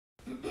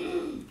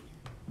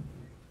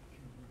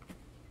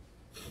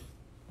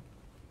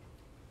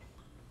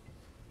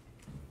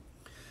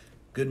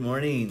Good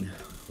morning.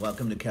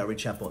 Welcome to Calvary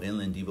Chapel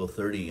Inland Devo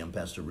 30. I'm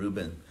Pastor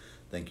Ruben.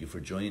 Thank you for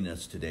joining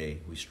us today.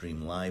 We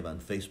stream live on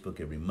Facebook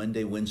every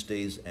Monday,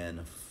 Wednesdays,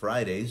 and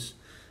Fridays.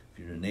 If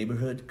you're in a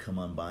neighborhood, come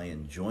on by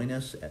and join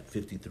us at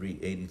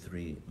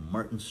 5383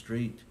 Martin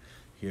Street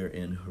here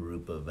in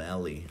Jurupa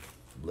Valley.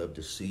 Love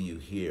to see you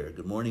here.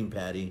 Good morning,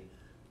 Patty.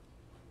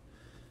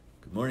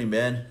 Good morning,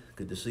 Ben.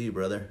 Good to see you,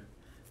 brother.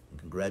 And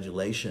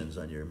congratulations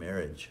on your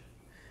marriage.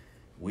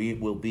 We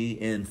will be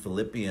in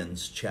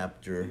Philippians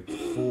chapter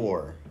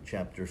 4.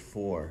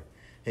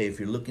 Hey, if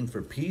you're looking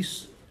for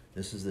peace,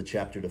 this is the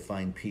chapter to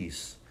find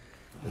peace.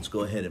 Let's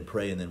go ahead and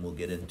pray, and then we'll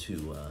get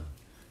into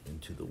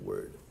the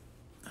Word.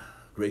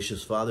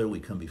 Gracious Father,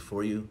 we come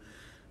before you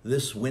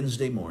this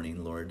Wednesday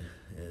morning, Lord,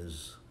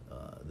 as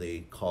they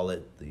call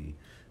it the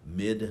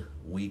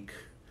mid-week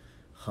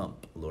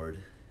hump, Lord.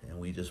 And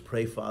we just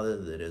pray, Father,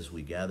 that as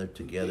we gather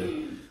together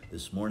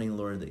this morning,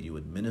 Lord, that you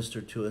would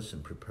minister to us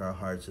and prepare our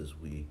hearts as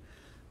we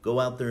go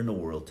out there in the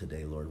world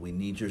today, Lord. We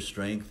need your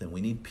strength and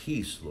we need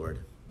peace,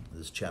 Lord.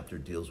 This chapter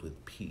deals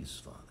with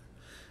peace, Father.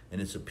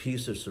 And it's a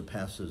peace that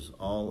surpasses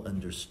all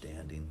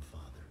understanding,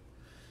 Father.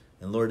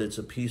 And Lord, it's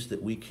a peace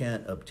that we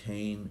can't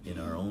obtain in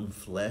our own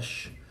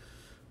flesh,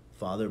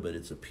 Father, but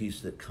it's a peace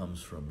that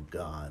comes from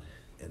God.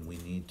 And we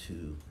need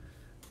to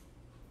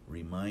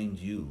remind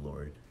you,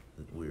 Lord,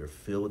 that we are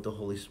filled with the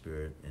Holy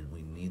Spirit and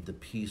we need the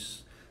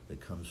peace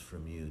that comes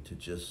from you to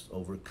just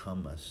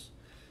overcome us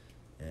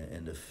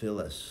and to fill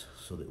us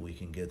so that we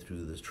can get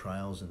through the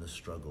trials and the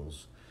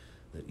struggles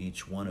that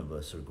each one of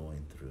us are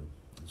going through.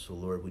 And so,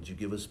 Lord, would you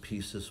give us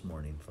peace this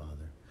morning,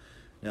 Father?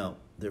 Now,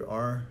 there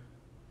are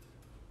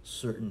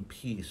certain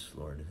peace,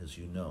 Lord, as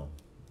you know.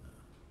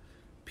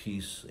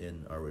 Peace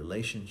in our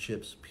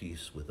relationships,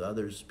 peace with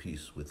others,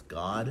 peace with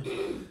God,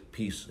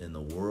 peace in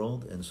the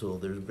world. And so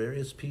there's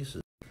various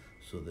pieces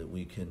so that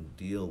we can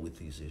deal with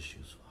these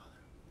issues, Father.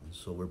 And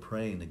so we're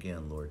praying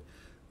again, Lord.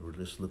 We're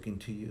just looking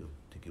to you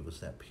to give us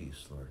that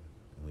peace, Lord.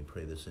 And we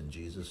pray this in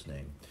Jesus'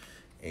 name.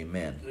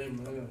 Amen.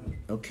 Amen.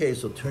 Okay,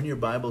 so turn your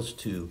Bibles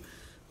to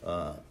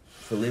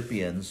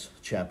Philippians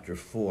chapter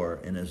 4.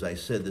 And as I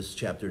said, this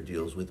chapter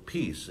deals with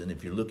peace. And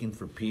if you're looking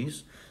for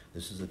peace,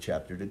 this is a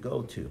chapter to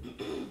go to.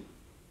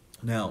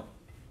 Now,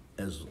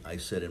 as I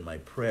said in my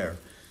prayer,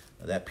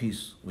 that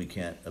peace we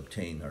can't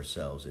obtain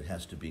ourselves. It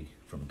has to be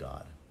from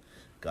God.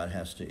 God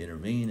has to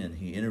intervene, and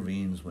he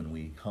intervenes when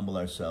we humble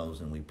ourselves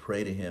and we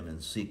pray to him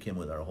and seek him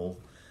with our whole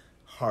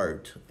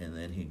heart, and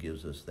then he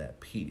gives us that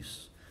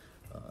peace,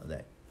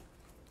 that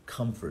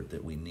comfort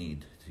that we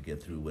need to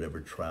get through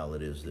whatever trial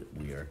it is that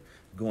we are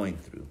going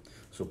through.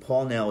 So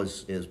Paul now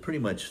is pretty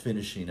much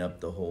finishing up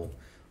the whole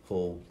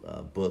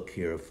book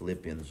here of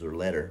Philippians, or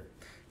letter,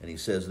 and he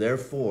says,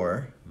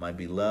 "Therefore, my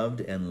beloved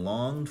and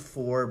longed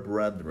for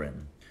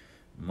brethren,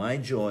 my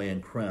joy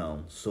and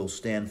crown, so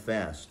stand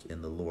fast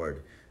in the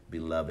Lord,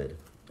 beloved."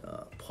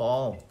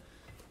 Paul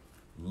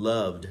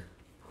loved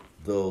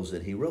those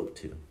that he wrote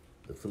to,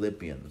 the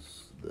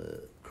Philippians,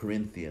 the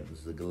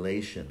Corinthians, the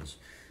Galatians.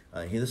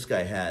 This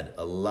guy had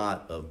a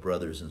lot of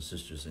brothers and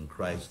sisters in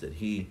Christ that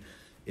he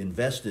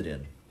invested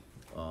in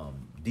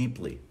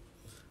deeply.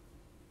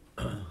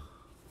 I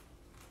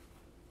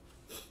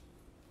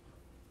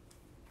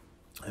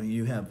mean,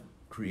 you have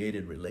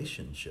created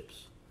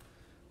relationships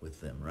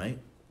with them, right?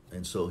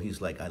 And so he's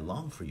like, I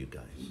long for you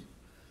guys.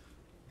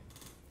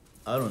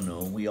 I don't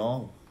know, we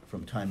all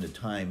from time to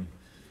time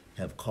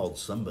have called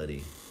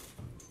somebody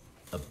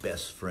a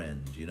best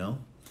friend, you know?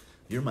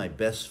 You're my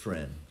best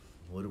friend.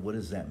 What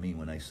does that mean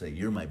when I say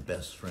you're my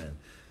best friend?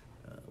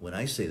 When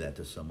I say that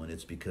to someone,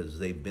 it's because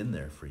they've been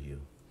there for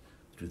you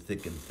through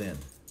thick and thin.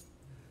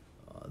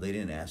 They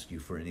didn't ask you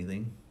for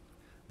anything.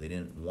 They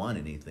didn't want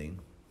anything.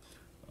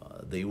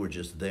 They were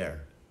just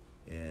there.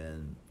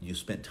 And you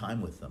spent time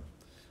with them.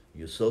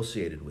 You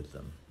associated with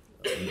them.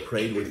 You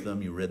prayed with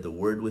them, you read the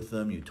word with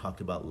them, you talked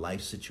about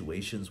life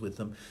situations with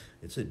them.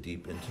 It's a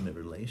deep, intimate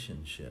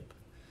relationship.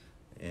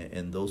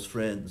 And those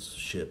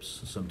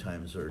friendships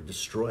sometimes are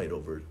destroyed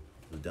over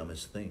the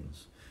dumbest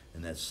things.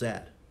 And that's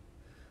sad.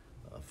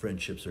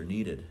 Friendships are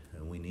needed,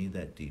 and we need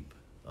that deep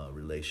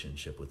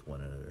relationship with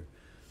one another.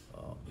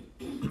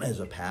 As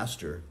a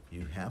pastor,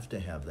 you have to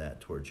have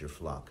that towards your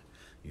flock.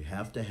 You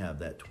have to have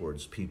that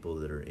towards people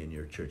that are in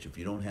your church. If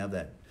you don't have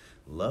that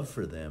love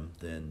for them,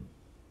 then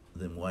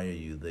why are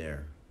you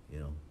there? You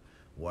know,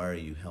 why are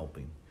you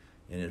helping?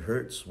 And it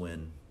hurts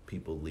when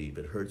people leave.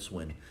 It hurts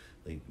when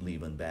they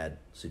leave in bad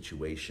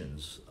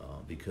situations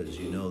because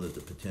you know that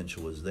the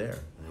potential was there.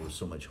 And there was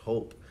so much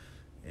hope,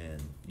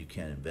 and you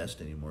can't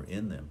invest anymore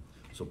in them.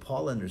 So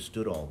Paul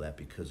understood all that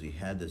because he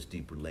had this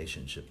deep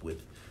relationship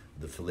with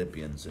the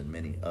Philippians and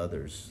many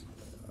others.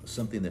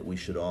 Something that we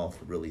should all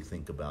really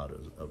think about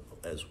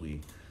as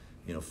we,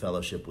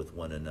 fellowship with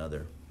one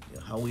another.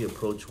 How we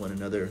approach one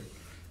another,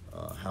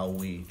 how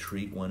we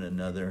treat one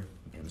another,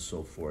 and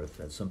so forth.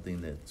 That's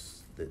something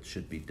that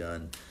should be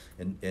done,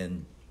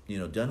 and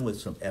done with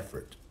some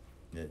effort.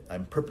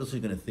 I'm purposely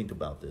going to think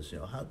about this.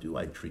 How do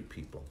I treat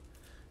people?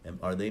 And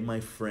are they my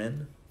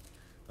friend?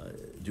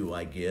 Do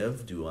I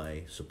give? Do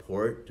I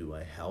support? Do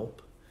I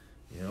help?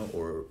 You know,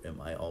 or am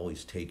I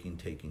always taking?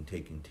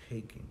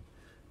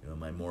 You know,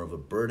 am I more of a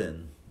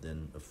burden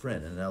than a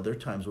friend? And now there are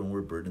times when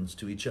we're burdens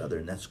to each other,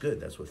 and that's good.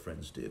 That's what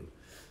friends do.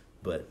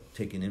 But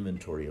taking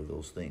inventory of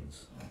those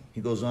things.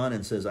 He goes on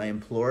and says, I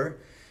implore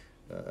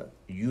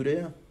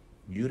Judah,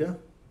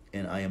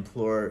 and I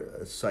implore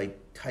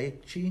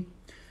Psyche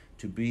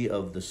to be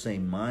of the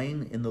same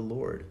mind in the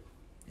Lord.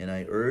 And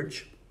I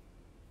urge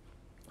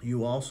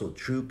you also,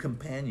 true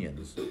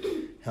companions,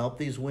 help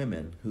these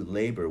women who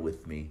labor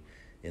with me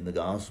in the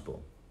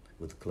gospel,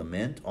 with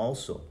Clement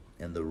also,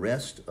 and the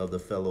rest of the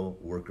fellow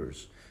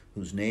workers,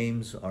 whose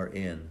names are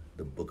in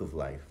the book of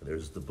life.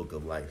 There's the book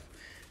of life.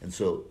 And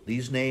so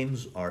these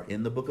names are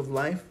in the book of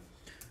life.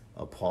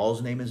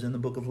 Paul's name is in the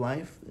book of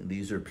life. And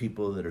these are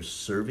people that are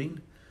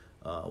serving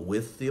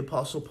with the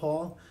Apostle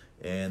Paul,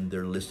 and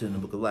they're listed in the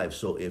book of life.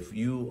 So if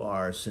you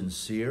are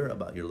sincere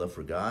about your love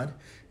for God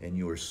and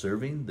you are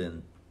serving,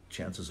 then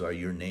chances are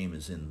your name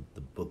is in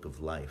the book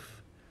of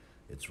life.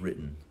 It's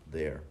written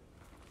there.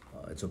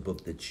 It's a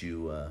book that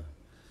you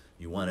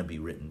want to be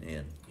written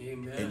in.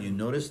 Amen. And you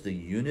notice the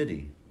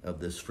unity of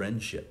this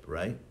friendship,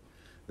 right?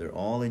 They're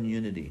all in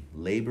unity,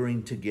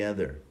 laboring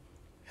together,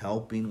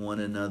 helping one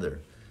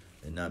another,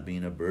 and not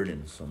being a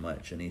burden so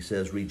much. And he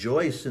says,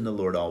 rejoice in the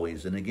Lord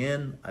always. And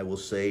again, I will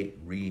say,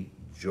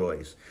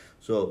 rejoice.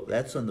 So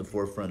that's on the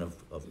forefront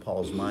of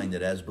Paul's mind,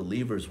 that as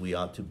believers, we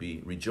ought to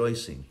be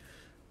rejoicing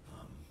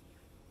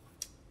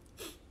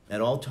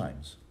at all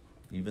times.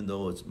 Even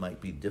though it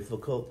might be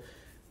difficult,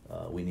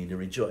 we need to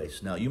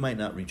rejoice. Now, you might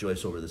not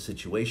rejoice over the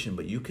situation,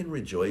 but you can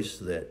rejoice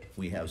that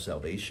we have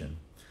salvation.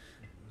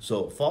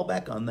 So fall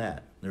back on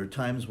that. There are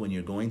times when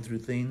you're going through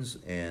things,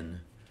 and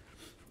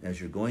as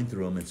you're going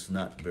through them, it's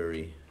not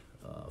very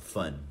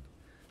fun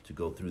to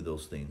go through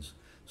those things.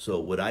 So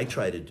what I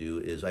try to do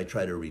is I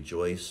try to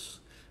rejoice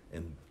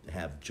and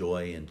have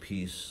joy and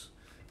peace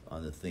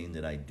on the thing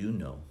that I do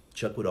know.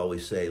 Chuck would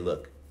always say,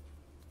 look,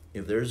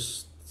 if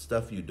there's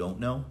stuff you don't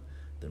know,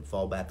 then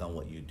fall back on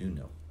what you do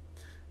know.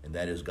 And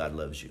that is God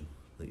loves you,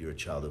 that you're a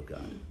child of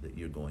God, that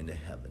you're going to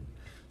heaven.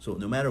 So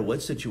no matter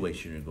what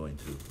situation you're going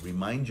through,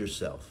 remind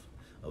yourself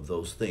of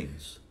those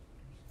things,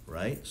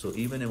 right? So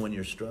even when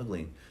you're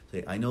struggling,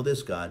 say, I know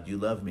this, God, you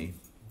love me,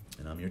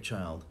 and I'm your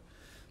child.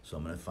 So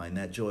I'm going to find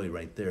that joy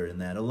right there in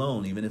that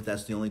alone, even if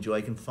that's the only joy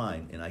I can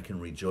find. And I can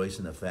rejoice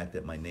in the fact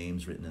that my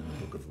name's written in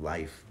the book of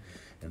life,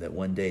 and that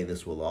one day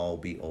this will all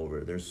be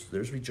over. There's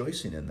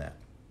rejoicing in that,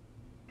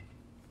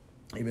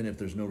 even if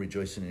there's no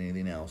rejoicing in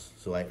anything else.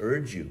 So I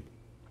urge you,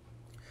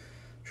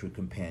 true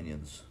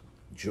companions,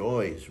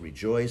 rejoice,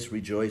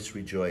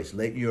 rejoice.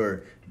 Let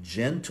your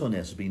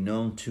gentleness be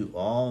known to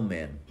all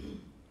men.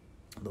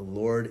 The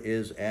Lord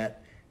is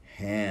at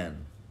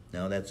hand.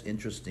 Now that's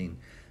interesting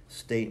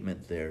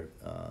statement there.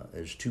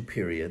 There's two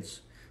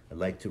periods. I'd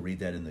like to read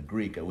that in the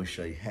Greek. I wish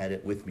I had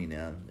it with me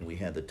now and we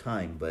had the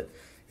time, but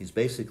he's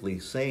basically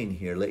saying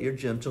here, let your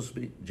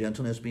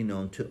gentleness be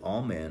known to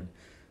all men.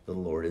 The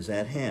Lord is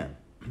at hand.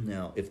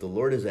 Now, if the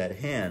Lord is at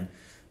hand,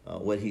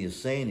 what he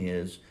is saying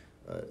is,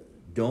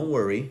 don't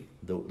worry.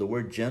 The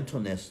word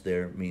gentleness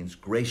there means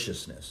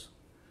graciousness.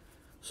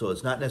 So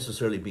it's not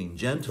necessarily being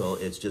gentle,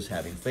 it's just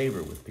having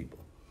favor with people.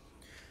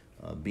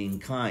 Being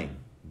kind,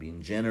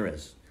 being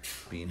generous,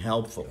 being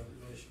helpful.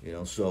 You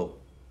know, so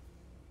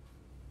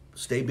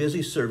stay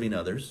busy serving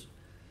others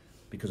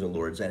because the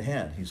Lord's at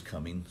hand. He's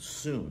coming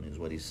soon, is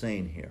what he's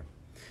saying here.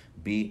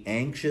 Be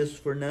anxious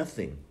for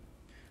nothing,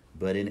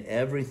 but in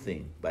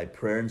everything, by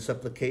prayer and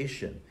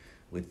supplication,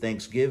 with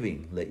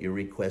thanksgiving, let your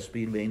requests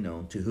be made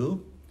known to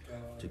who?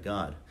 God. To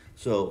God.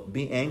 So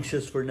be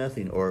anxious for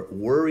nothing, or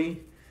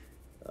worry.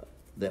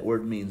 That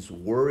word means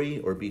worry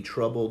or be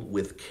troubled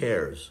with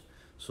cares.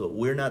 So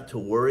we're not to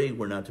worry,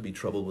 we're not to be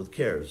troubled with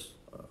cares.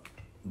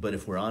 But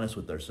if we're honest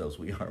with ourselves,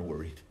 we are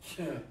worried.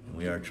 And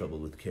we are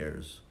troubled with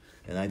cares.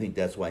 And I think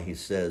that's why he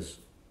says,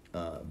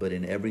 but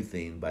in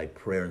everything by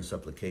prayer and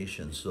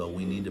supplication. So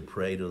we need to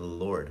pray to the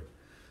Lord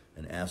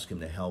and ask him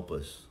to help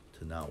us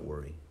to not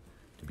worry,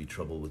 to be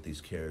troubled with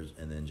these cares,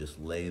 and then just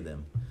lay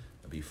them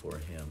before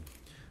him.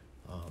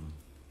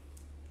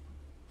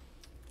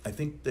 I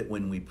think that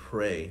when we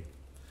pray,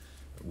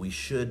 we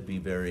should be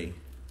very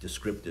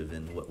descriptive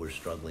in what we're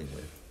struggling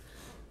with.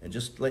 And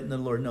just letting the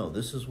Lord know,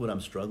 this is what I'm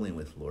struggling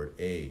with, Lord.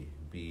 A,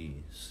 B,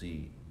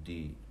 C,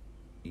 D,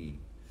 E,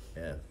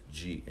 F,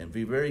 G. And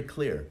be very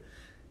clear.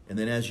 And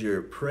then as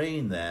you're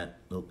praying that,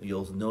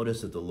 you'll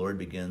notice that the Lord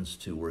begins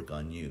to work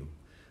on you.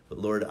 But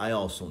Lord, I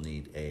also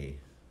need A,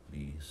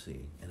 B,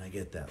 C. And I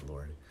get that,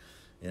 Lord.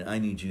 And I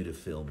need you to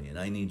fill me. And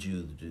I need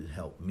you to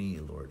help me,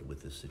 Lord,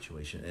 with this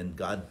situation. And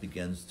God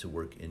begins to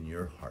work in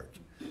your heart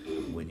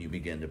when you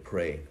begin to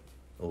pray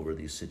over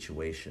these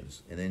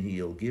situations. And then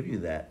he'll give you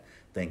that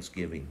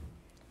thanksgiving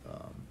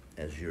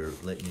as you're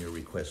letting your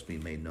request be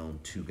made known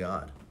to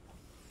God.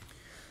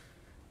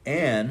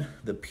 And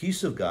the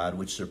peace of God,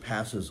 which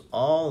surpasses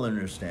all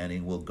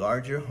understanding, will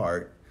guard your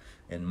heart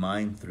and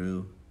mind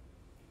through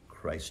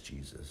Christ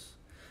Jesus.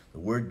 The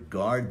word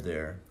guard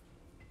there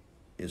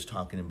is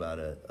talking about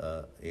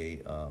a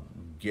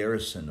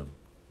garrison of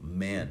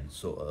men,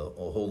 so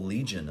a whole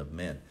legion of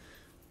men,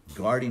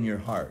 guarding your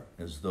heart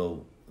as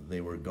though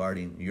they were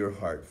guarding your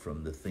heart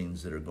from the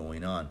things that are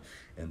going on,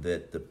 and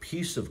that the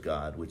peace of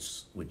God,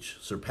 which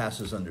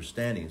surpasses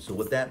understanding. So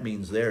what that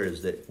means there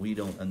is that we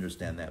don't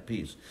understand that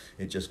peace.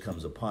 It just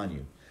comes upon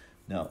you.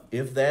 Now,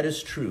 if that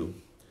is true,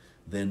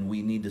 then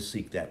we need to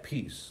seek that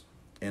peace.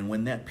 And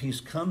when that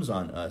peace comes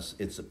on us,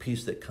 it's a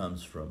peace that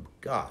comes from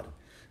God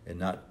and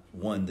not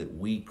one that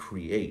we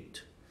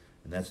create.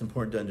 And that's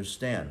important to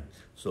understand.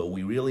 So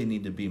we really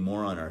need to be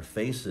more on our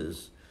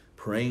faces,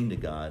 praying to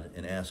God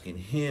and asking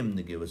Him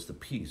to give us the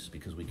peace,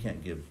 because we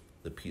can't give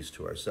the peace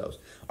to ourselves.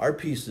 Our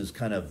peace is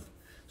kind of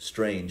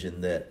strange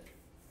in that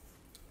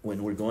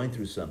when we're going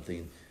through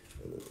something,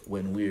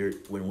 when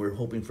we're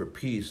hoping for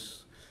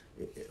peace,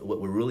 what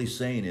we're really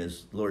saying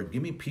is, Lord,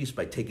 give me peace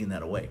by taking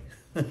that away,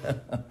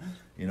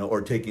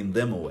 or taking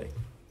them away.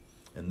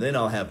 And then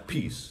I'll have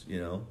peace,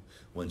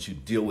 once you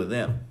deal with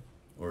them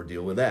or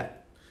deal with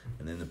that.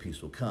 And then the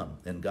peace will come.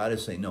 And God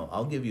is saying, no,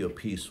 I'll give you a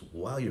peace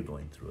while you're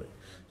going through it.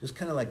 Just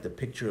kind of like the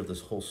picture of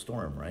this whole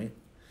storm, right?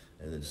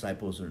 And the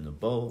disciples are in the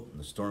boat, and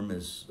the storm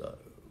is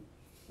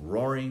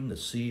roaring, the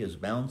sea is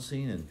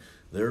bouncing, and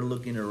they're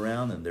looking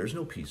around, and there's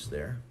no peace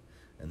there.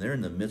 And they're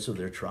in the midst of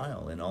their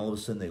trial, and all of a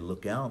sudden they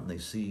look out, and they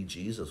see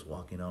Jesus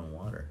walking on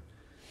water.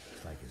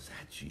 It's like, is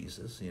that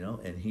Jesus?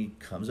 And he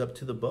comes up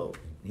to the boat.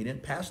 He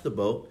didn't pass the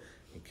boat.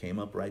 He came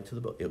up right to the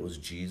boat. It was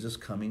Jesus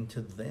coming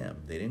to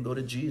them. They didn't go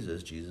to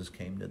Jesus. Jesus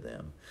came to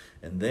them.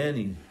 And then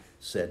he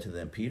said to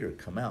them, Peter,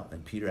 come out.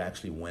 And Peter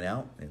actually went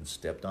out and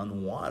stepped on the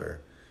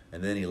water.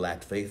 And then he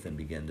lacked faith and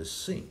began to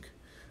sink.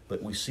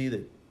 But we see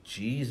that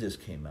Jesus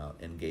came out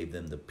and gave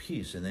them the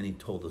peace. And then he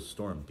told the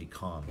storm, be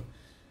calm.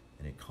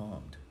 And it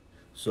calmed.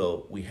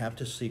 So we have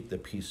to seek the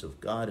peace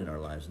of God in our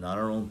lives, not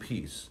our own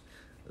peace.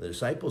 The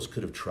disciples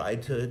could have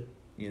tried to,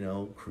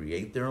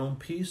 create their own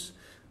peace,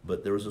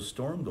 but there was a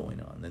storm going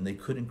on, and they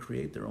couldn't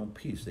create their own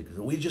peace. They could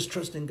say, we just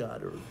trust in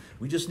God, or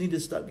we just need to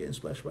stop getting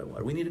splashed by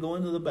water. We need to go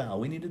into the bow.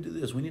 We need to do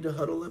this. We need to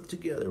huddle up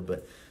together.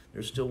 But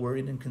they're still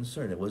worried and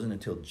concerned. It wasn't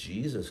until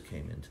Jesus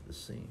came into the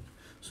scene.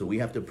 So we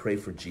have to pray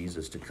for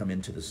Jesus to come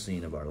into the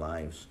scene of our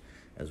lives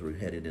as we're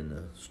headed in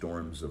the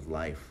storms of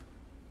life.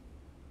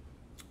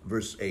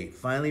 Verse 8,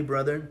 finally,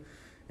 brethren,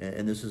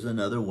 and this is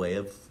another way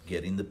of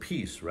getting the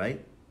peace,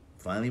 right?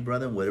 Finally,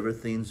 brethren, whatever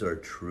things are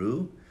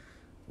true,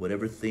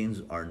 whatever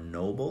things are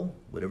noble,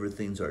 whatever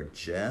things are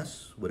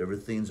just, whatever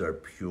things are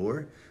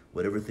pure,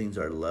 whatever things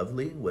are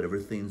lovely, whatever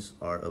things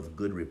are of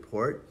good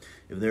report,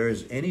 if there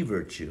is any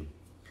virtue,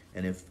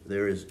 and if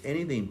there is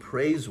anything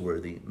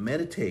praiseworthy,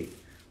 meditate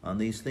on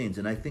these things.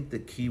 And I think the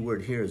key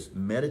word here is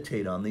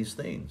meditate on these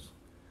things.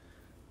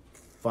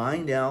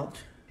 Find out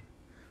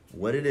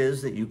what it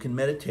is that you can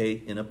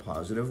meditate in a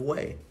positive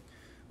way.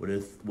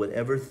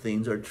 Whatever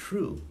things are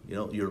true.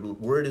 Your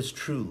word is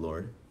true,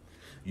 Lord.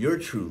 You're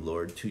true,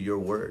 Lord, to your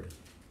word.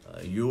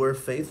 You are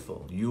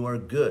faithful. You are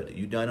good.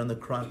 You died on the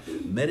cross.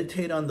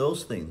 Meditate on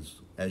those things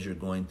as you're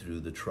going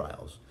through the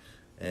trials,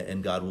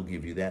 and God will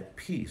give you that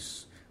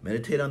peace.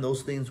 Meditate on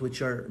those things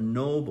which are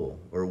noble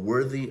or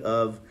worthy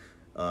of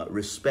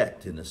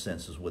respect, in a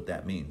sense, is what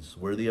that means.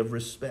 Worthy of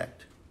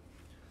respect.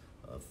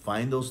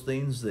 Find those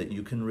things that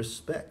you can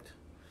respect.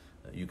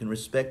 You can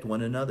respect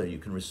one another. You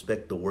can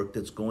respect the work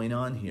that's going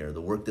on here,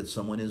 the work that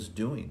someone is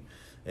doing,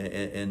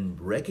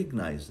 and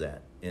recognize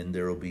that, and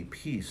there will be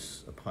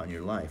peace upon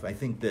your life. I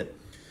think that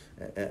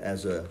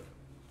as a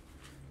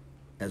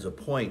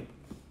point,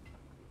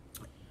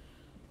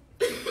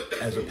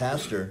 as a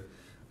pastor,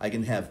 I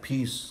can have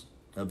peace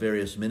of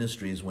various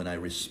ministries when I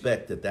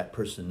respect that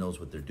person knows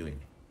what they're doing.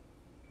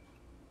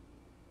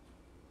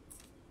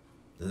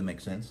 Does that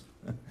make sense?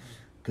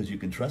 Because you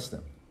can trust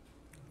them,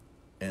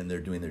 and they're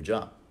doing their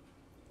job,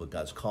 what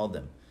God's called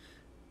them,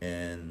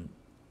 and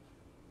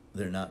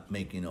they're not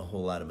making a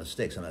whole lot of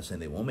mistakes. I'm not saying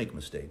they won't make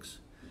mistakes,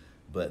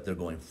 but they're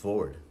going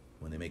forward.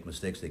 When they make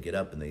mistakes, they get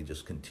up and they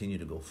just continue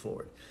to go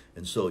forward.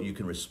 And so you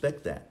can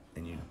respect that,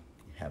 and you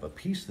have a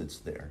peace that's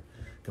there,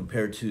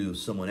 compared to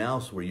someone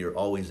else where you're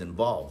always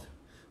involved,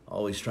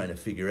 always trying to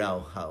figure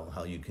out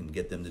how you can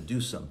get them to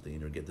do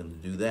something, or get them to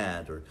do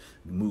that, or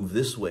move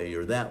this way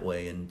or that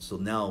way. And so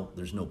now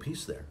there's no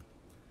peace there,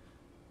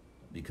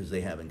 because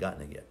they haven't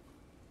gotten it yet.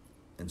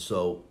 And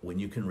so when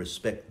you can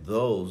respect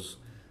those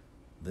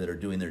that are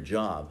doing their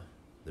job,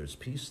 there's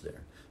peace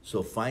there.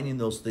 So finding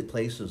those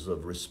places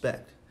of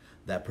respect,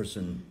 that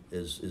person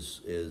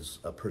is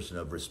a person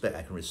of respect.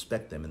 I can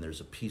respect them, and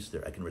there's a peace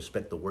there. I can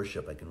respect the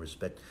worship. I can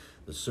respect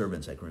the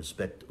servants. I can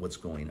respect what's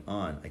going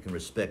on. I can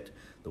respect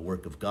the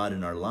work of God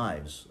in our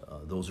lives.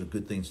 Those are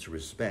good things to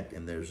respect,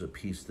 and there's a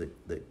peace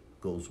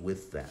that goes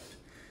with that.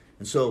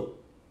 And so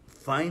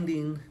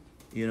finding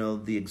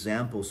the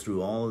examples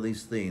through all of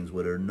these things,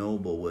 what are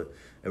noble,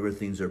 whatever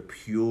things are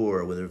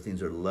pure, whatever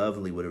things are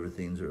lovely, whatever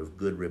things are of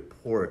good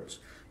reports.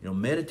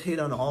 Meditate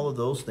on all of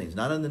those things,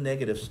 not on the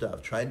negative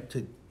stuff. Try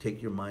to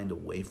take your mind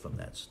away from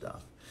that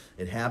stuff.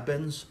 It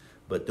happens,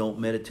 but don't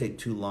meditate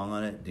too long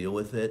on it. Deal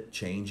with it,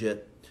 change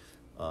it,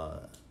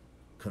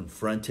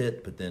 confront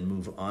it, but then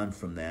move on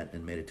from that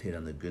and meditate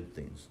on the good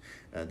things.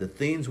 The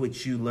things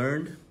which you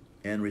learned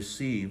and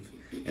received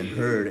and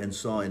heard and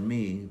saw in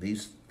me,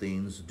 these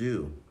things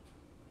do.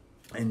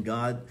 And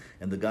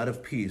the God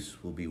of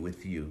peace will be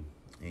with you.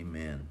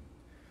 Amen.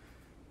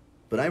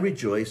 But I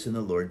rejoice in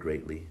the Lord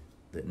greatly,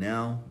 that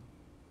now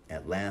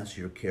at last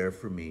your care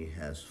for me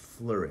has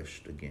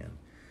flourished again.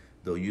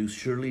 Though you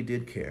surely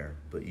did care,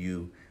 but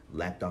you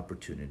lacked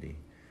opportunity.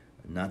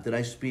 Not that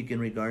I speak in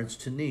regards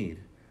to need,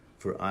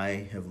 for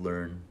I have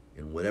learned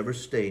in whatever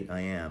state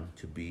I am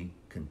to be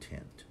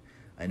content.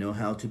 I know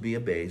how to be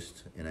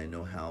abased, and I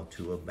know how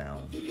to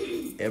abound.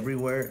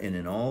 Everywhere and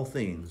in all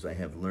things I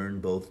have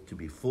learned both to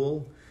be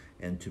full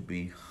and to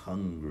be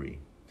hungry,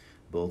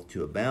 both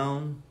to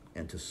abound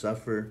and to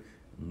suffer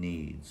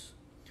needs.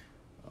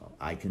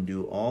 I can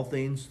do all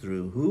things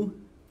through who?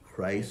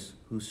 Christ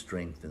who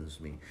strengthens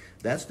me.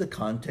 That's the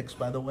context,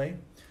 by the way.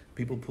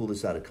 People pull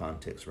this out of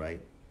context, right?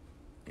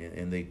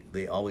 And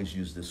they always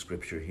use this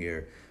scripture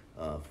here,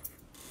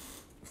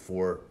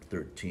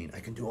 4:13. I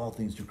can do all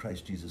things through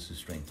Christ Jesus who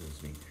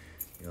strengthens me.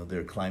 You know,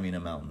 they're climbing a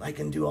mountain. I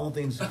can do all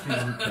things through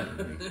Jesus who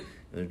strengthens me.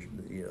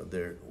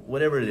 They're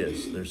whatever it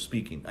is, they're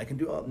speaking. I can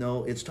do all.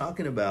 No, it's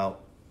talking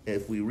about,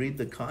 if we read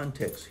the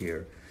context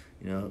here,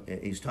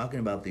 he's talking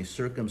about these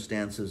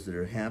circumstances that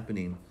are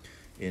happening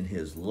in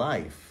his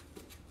life,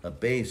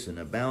 abase and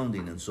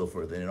abounding and so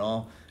forth, and it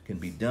all can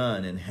be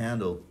done and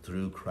handled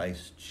through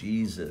Christ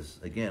Jesus.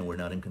 Again, we're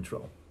not in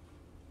control.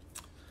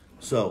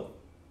 So,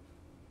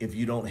 if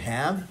you don't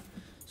have,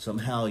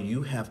 somehow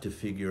you have to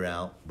figure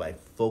out, by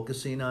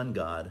focusing on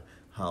God,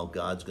 how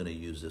God's going to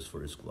use this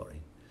for his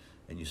glory.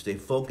 And you stay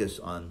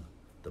focused on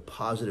the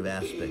positive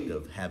aspect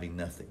of having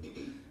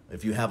nothing.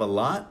 If you have a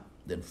lot,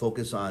 then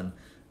focus on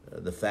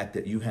the fact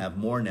that you have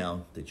more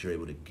now, that you're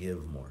able to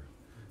give more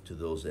to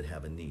those that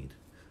have a need,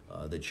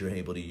 that you're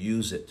able to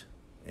use it,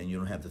 and you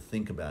don't have to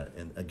think about it.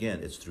 And again,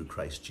 it's through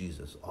Christ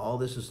Jesus. All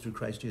this is through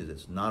Christ Jesus.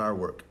 It's not our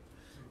work.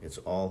 It's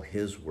all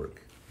his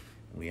work.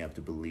 And we have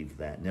to believe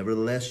that.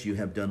 Nevertheless, you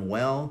have done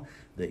well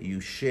that you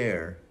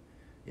share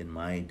in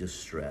my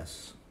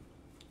distress.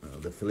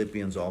 The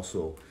Philippians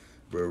also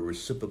were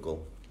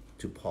reciprocal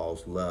to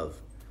Paul's love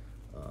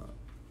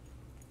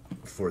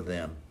for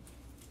them.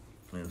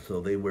 And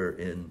so they were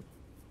in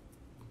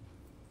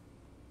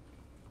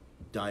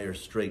dire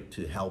strait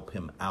to help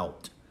him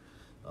out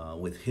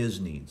with his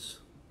needs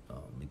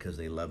because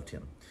they loved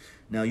him.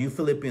 Now you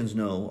Philippians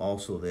know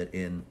also that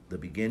in the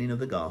beginning of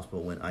the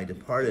gospel, when I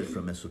departed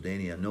from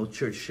Macedonia, no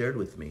church shared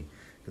with me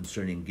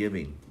concerning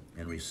giving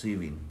and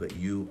receiving, but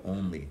you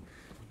only.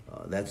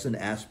 That's an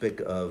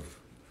aspect of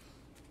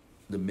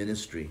the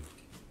ministry,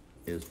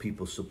 is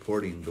people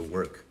supporting the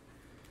work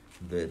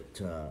that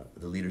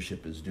the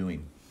leadership is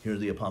doing. Here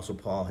the Apostle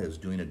Paul is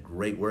doing a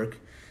great work,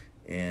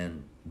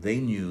 and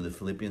the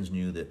Philippians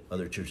knew that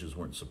other churches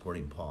weren't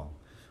supporting Paul.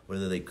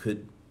 Whether they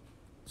could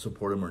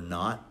support him or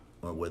not,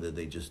 or whether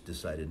they just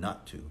decided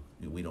not to.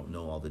 We don't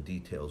know all the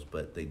details,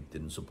 but they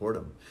didn't support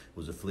him. It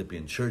was a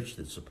Philippian church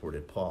that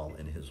supported Paul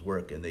in his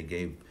work, and they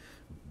gave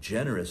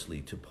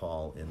generously to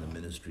Paul in the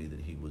ministry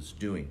that he was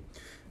doing.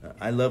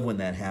 I love when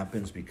that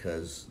happens,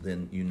 because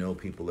then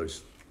people are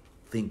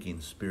thinking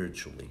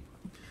spiritually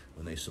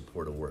when they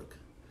support a work.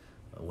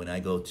 When I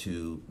go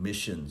to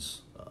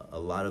missions, a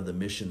lot of the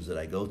missions that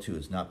I go to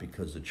is not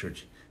because the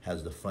church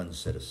has the funds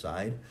set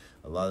aside.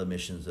 A lot of the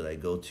missions that I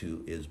go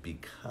to is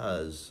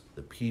because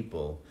the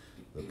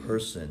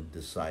person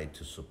decide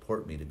to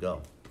support me to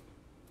go.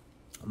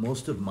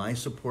 Most of my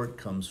support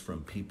comes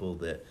from people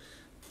that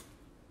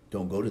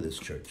don't go to this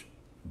church,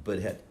 but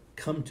had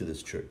come to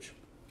this church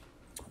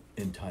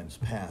in times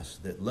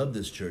past, that love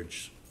this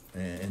church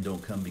and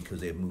don't come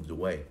because they have moved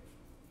away.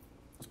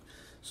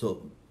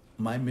 So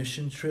my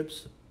mission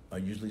trips are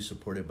usually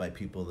supported by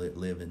people that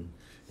live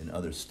in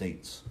other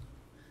states.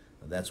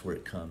 That's where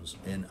it comes.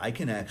 And I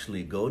can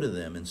actually go to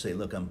them and say,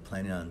 look, I'm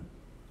planning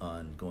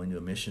on going to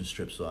a mission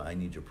trip, so I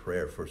need your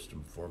prayer first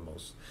and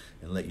foremost,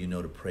 and let you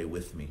know to pray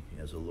with me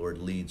as the Lord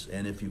leads.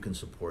 And if you can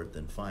support,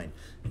 then fine.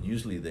 And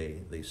usually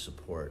they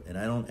support. And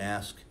I don't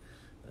ask,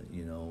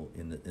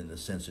 in the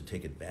sense to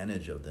take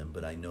advantage of them,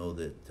 but I know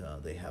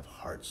that they have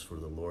hearts for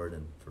the Lord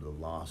and for the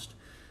lost,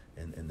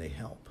 and they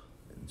help.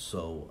 And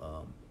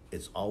so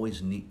it's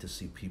always neat to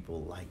see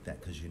people like that,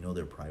 because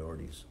their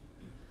priorities.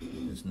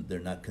 They're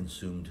not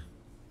consumed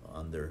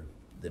on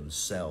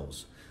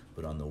themselves,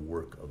 but on the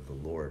work of the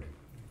Lord.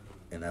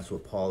 And that's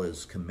what Paul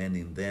is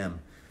commending them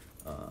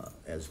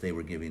as they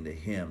were giving to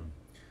him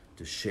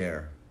to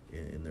share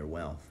in their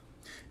wealth.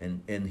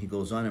 And he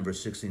goes on in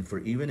verse 16, for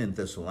even in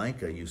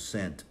Thessalonica you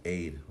sent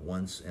aid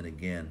once and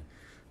again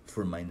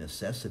for my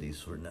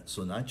necessities.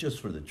 So not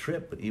just for the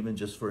trip, but even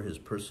just for his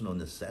personal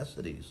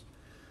necessities,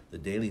 the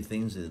daily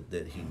things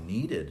that he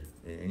needed.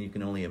 And you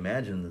can only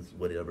imagine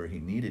whatever he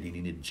needed. He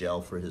needed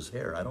gel for his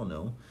hair, I don't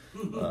know,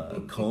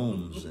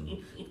 combs and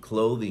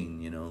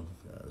clothing,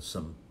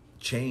 some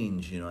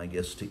change, I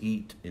guess, to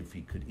eat, if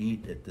he could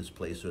eat at this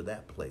place or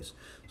that place.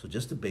 So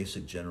just the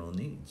basic general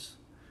needs.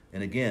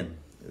 And again,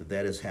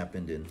 that has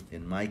happened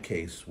in my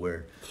case,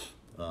 where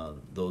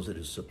those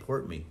that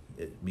support me.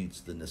 It meets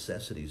the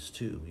necessities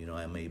too.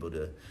 I'm able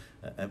to.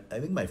 I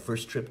think my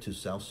first trip to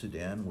South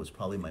Sudan was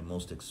probably my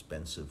most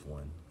expensive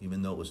one,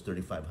 even though it was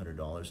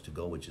 $3,500 to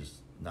go, which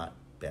is not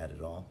bad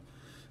at all.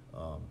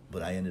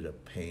 But I ended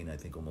up paying, I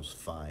think,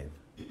 almost $5,000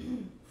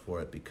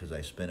 for it because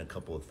I spent a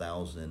couple of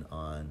thousand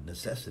on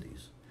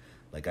necessities.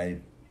 Like I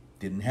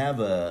didn't have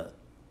a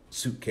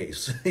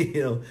suitcase,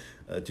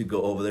 to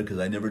go over there because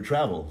I never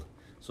traveled.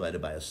 So I had to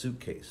buy a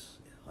suitcase.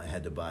 I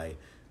had to buy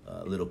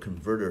little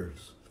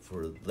converters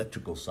for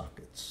electrical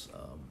sockets.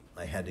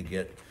 I had to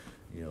get,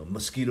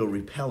 mosquito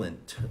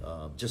repellent,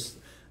 just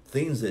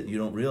things that you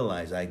don't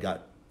realize. I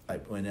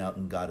went out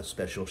and got a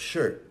special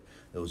shirt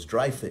that was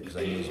dry fit because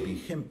I knew it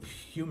would be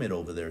humid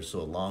over there. So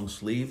a long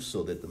sleeve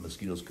so that the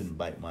mosquitoes couldn't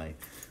bite my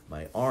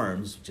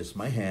arms, just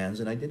my hands.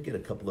 And I did get a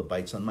couple of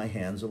bites on my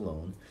hands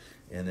alone.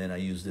 And then I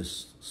used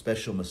this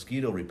special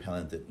mosquito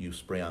repellent that you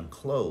spray on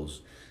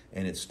clothes.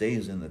 And it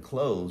stays in the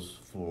clothes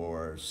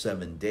for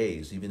 7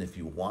 days, even if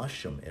you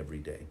wash them every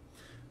day.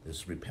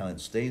 This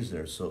repellent stays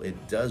there, so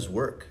it does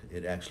work.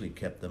 It actually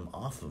kept them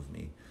off of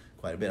me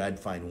quite a bit. I'd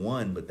find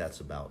one, but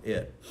that's about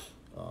it.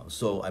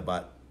 So I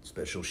bought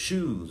special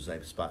shoes, I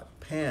bought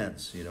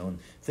pants, and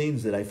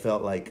things that I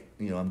felt like,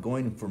 I'm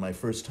going for my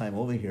first time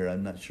over here.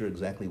 I'm not sure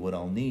exactly what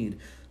I'll need,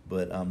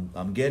 but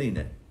I'm getting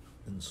it,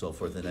 and so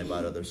forth. And I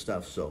bought other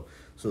stuff, so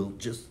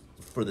just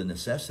for the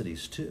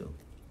necessities too.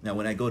 Now,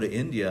 when I go to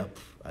India,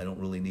 I don't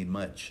really need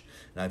much.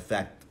 And in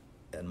fact,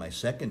 on my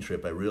second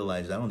trip, I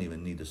realized I don't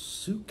even need a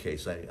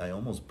suitcase. I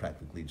almost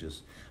practically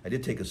I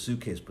did take a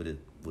suitcase, but it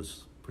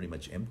was pretty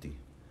much empty,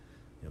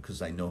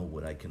 because I know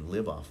what I can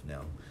live off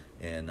now.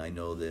 And I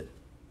know that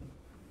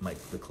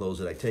the clothes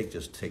that I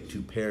just take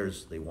 2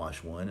 pairs, they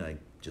wash one, and I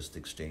just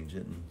exchange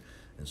it.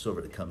 And so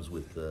forth. It comes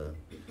with the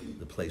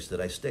place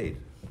that I stayed.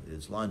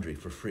 It's laundry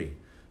for free.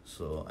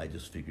 So I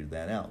just figured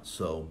that out.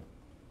 So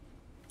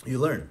you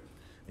learn.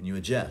 And you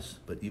adjust,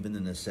 but even the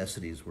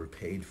necessities were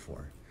paid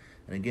for.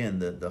 And again,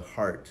 the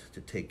heart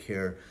to take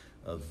care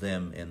of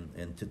them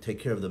and to take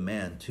care of the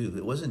man too.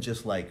 It wasn't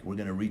just like we're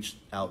going to reach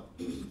out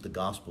the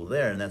gospel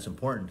there, and that's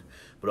important,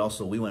 but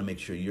also we want to make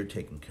sure you're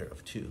taken care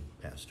of too,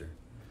 Pastor.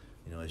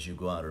 As you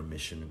go out, or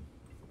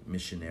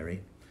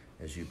missionary,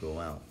 as you go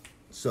out.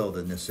 So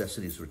the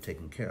necessities were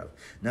taken care of.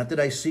 Not that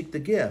I seek the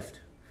gift,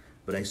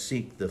 but I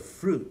seek the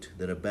fruit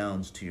that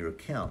abounds to your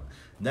account.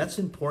 And that's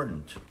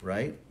important,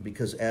 right?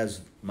 Because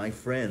as my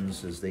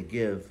friends, as they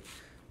give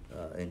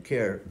and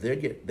care, they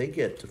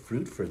get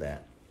fruit for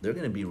that. They're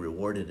going to be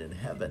rewarded in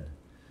heaven.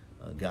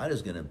 God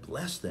is going to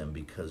bless them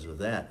because of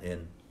that.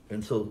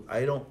 And so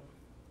I don't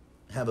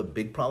have a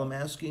big problem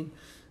asking,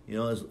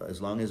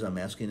 as long as I'm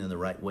asking in the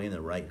right way, in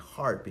the right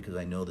heart, because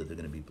I know that they're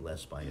going to be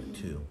blessed by it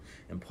too.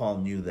 And Paul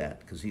knew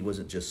that because he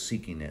wasn't just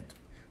seeking it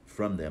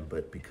from them,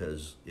 but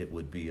because it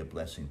would be a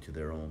blessing to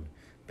their own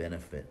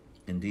benefit.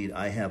 Indeed,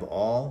 I have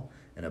all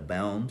and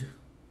abound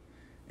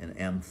and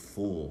am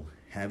full,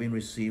 having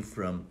received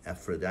from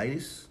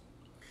Epaphroditus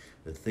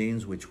the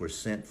things which were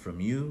sent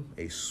from you,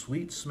 a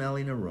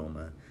sweet-smelling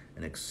aroma,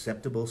 an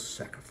acceptable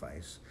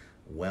sacrifice,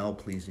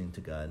 well-pleasing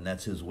to God. And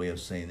that's his way of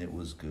saying it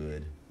was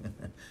good,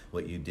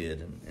 what you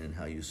did and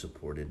how you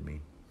supported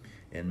me.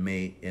 And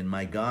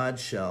my God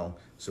shall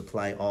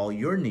supply all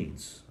your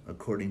needs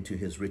according to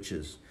his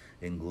riches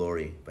in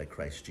glory by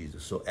Christ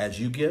Jesus. So as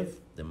you give,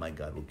 then my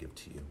God will give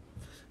to you,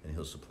 and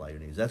he'll supply your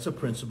needs. That's a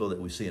principle that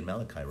we see in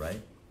Malachi, right?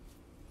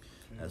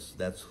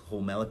 That's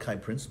whole Malachi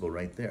principle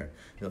right there.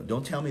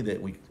 Don't tell me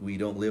that we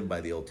don't live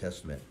by the Old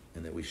Testament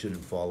and that we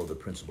shouldn't follow the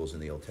principles in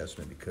the Old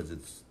Testament, because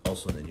it's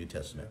also in the New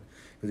Testament.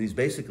 Because he's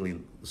basically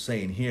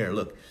saying here,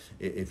 look,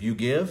 if you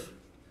give,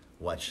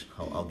 watch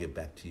how I'll give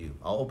back to you.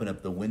 I'll open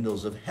up the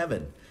windows of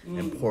heaven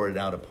and pour it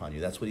out upon you.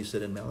 That's what he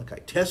said in Malachi.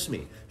 Test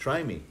me,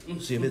 try me,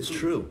 see if it's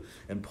true.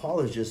 And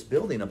Paul is just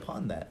building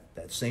upon that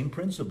same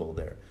principle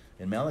there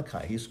in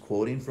Malachi. He's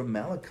quoting from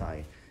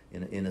Malachi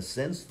in a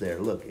sense there.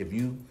 Look, if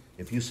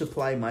you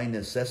supply my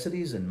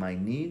necessities and my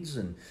needs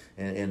and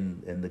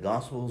the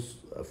gospel's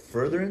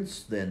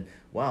furtherance, then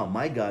wow,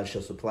 my God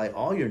shall supply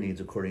all your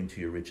needs according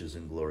to your riches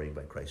and glory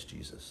by Christ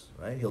Jesus.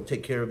 Right? He'll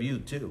take care of you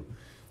too.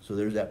 So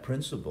there's that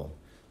principle.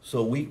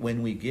 So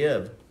when we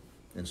give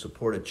and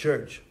support a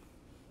church,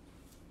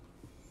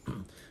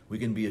 we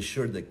can be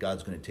assured that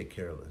God's going to take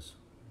care of us.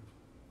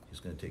 He's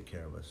going to take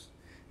care of us.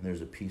 And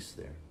there's a peace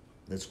there.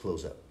 Let's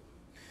close up.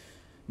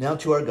 Now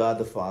to our God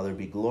the Father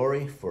be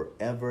glory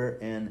forever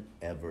and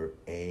ever.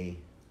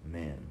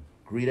 Amen.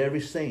 Greet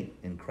every saint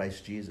in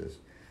Christ Jesus.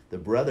 The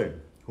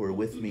brethren who are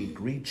with me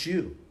greet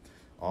you.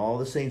 All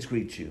the saints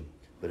greet you,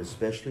 but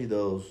especially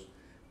those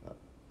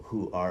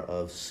who are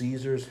of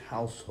Caesar's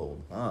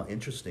household.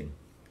 Interesting.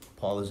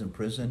 Paul is in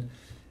prison,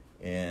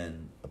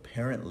 and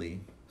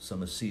apparently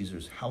some of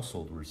Caesar's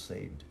household were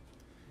saved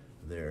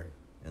there.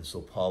 And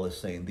so Paul is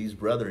saying, these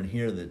brethren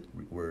here that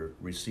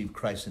received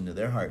Christ into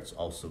their hearts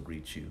also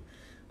greet you.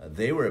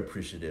 They were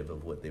appreciative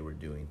of what they were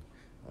doing.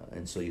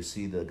 And so you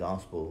see the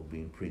gospel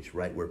being preached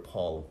right where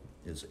Paul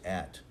is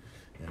at.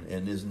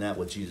 And isn't that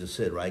what Jesus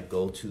said, right?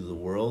 Go to the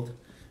world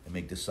and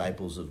make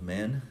disciples of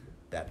men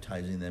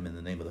baptizing them in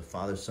the name of the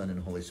Father, Son,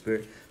 and Holy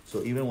Spirit.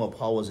 So even while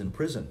Paul was in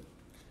prison,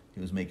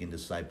 he was making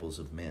disciples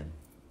of men.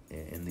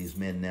 And these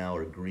men now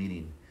are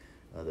greeting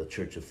the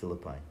church of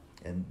Philippi.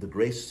 And the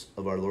grace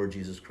of our Lord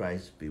Jesus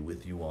Christ be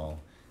with you all.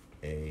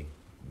 Amen.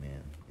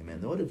 Amen.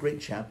 What a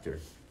great chapter. You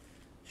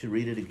should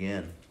read it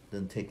again.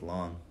 Doesn't take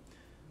long.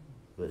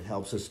 But it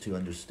helps us to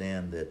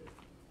understand that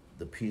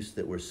the peace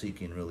that we're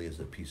seeking really is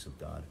the peace of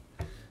God.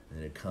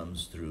 And it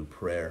comes through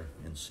prayer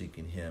and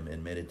seeking Him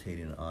and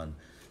meditating on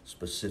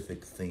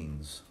specific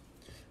things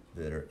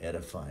that are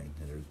edifying,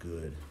 that are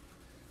good.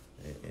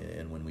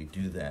 And when we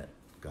do that,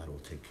 God will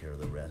take care of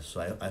the rest.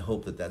 So I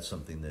hope that that's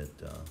something that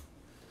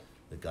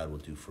God will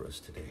do for us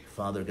today.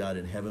 Father God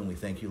in heaven, we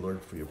thank you,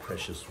 Lord, for your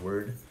precious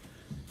word.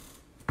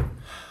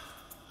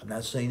 I'm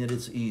not saying that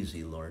it's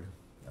easy, Lord.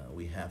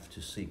 We have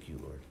to seek you,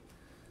 Lord.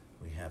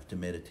 We have to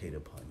meditate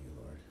upon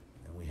you, Lord.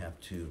 And we have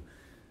to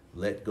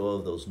let go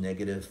of those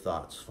negative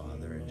thoughts,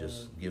 Father, and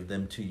just give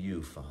them to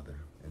you, Father,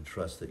 and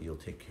trust that you'll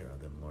take care of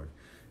them, Lord.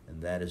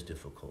 And that is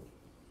difficult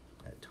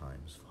at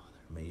times, Father.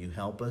 May you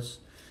help us.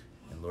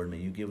 And Lord, may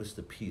you give us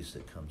the peace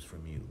that comes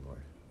from you,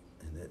 Lord.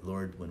 And that,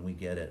 Lord, when we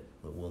get it,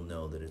 we'll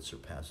know that it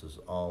surpasses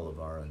all of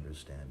our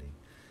understanding.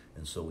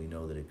 And so we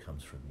know that it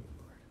comes from you,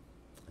 Lord.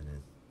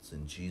 And it's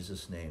in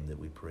Jesus' name that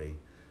we pray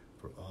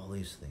for all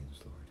these things,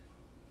 Lord.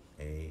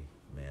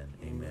 Amen.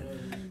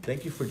 Amen.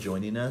 Thank you for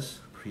joining us.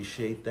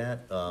 Appreciate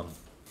that.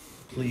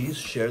 Please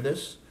share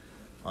this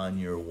on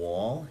your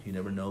wall. You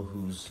never know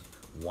who's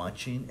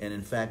watching. And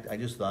in fact, I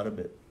just thought of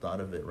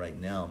it right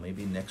now.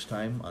 Maybe next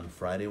time on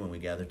Friday when we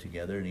gather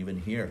together, and even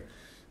here,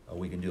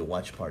 we can do a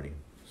watch party.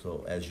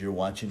 So as you're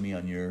watching me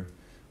on your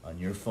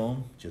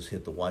phone, just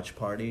hit the watch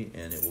party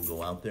and it will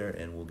go out there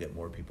and we'll get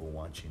more people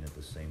watching at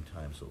the same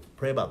time. So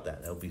pray about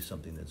that. That'll be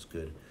something that's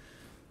good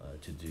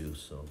to do.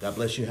 So God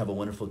bless you. Have a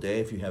wonderful day.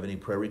 If you have any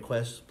prayer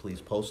requests, please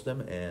post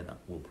them and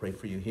we'll pray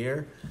for you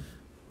here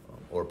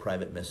or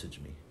private message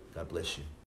me. God bless you.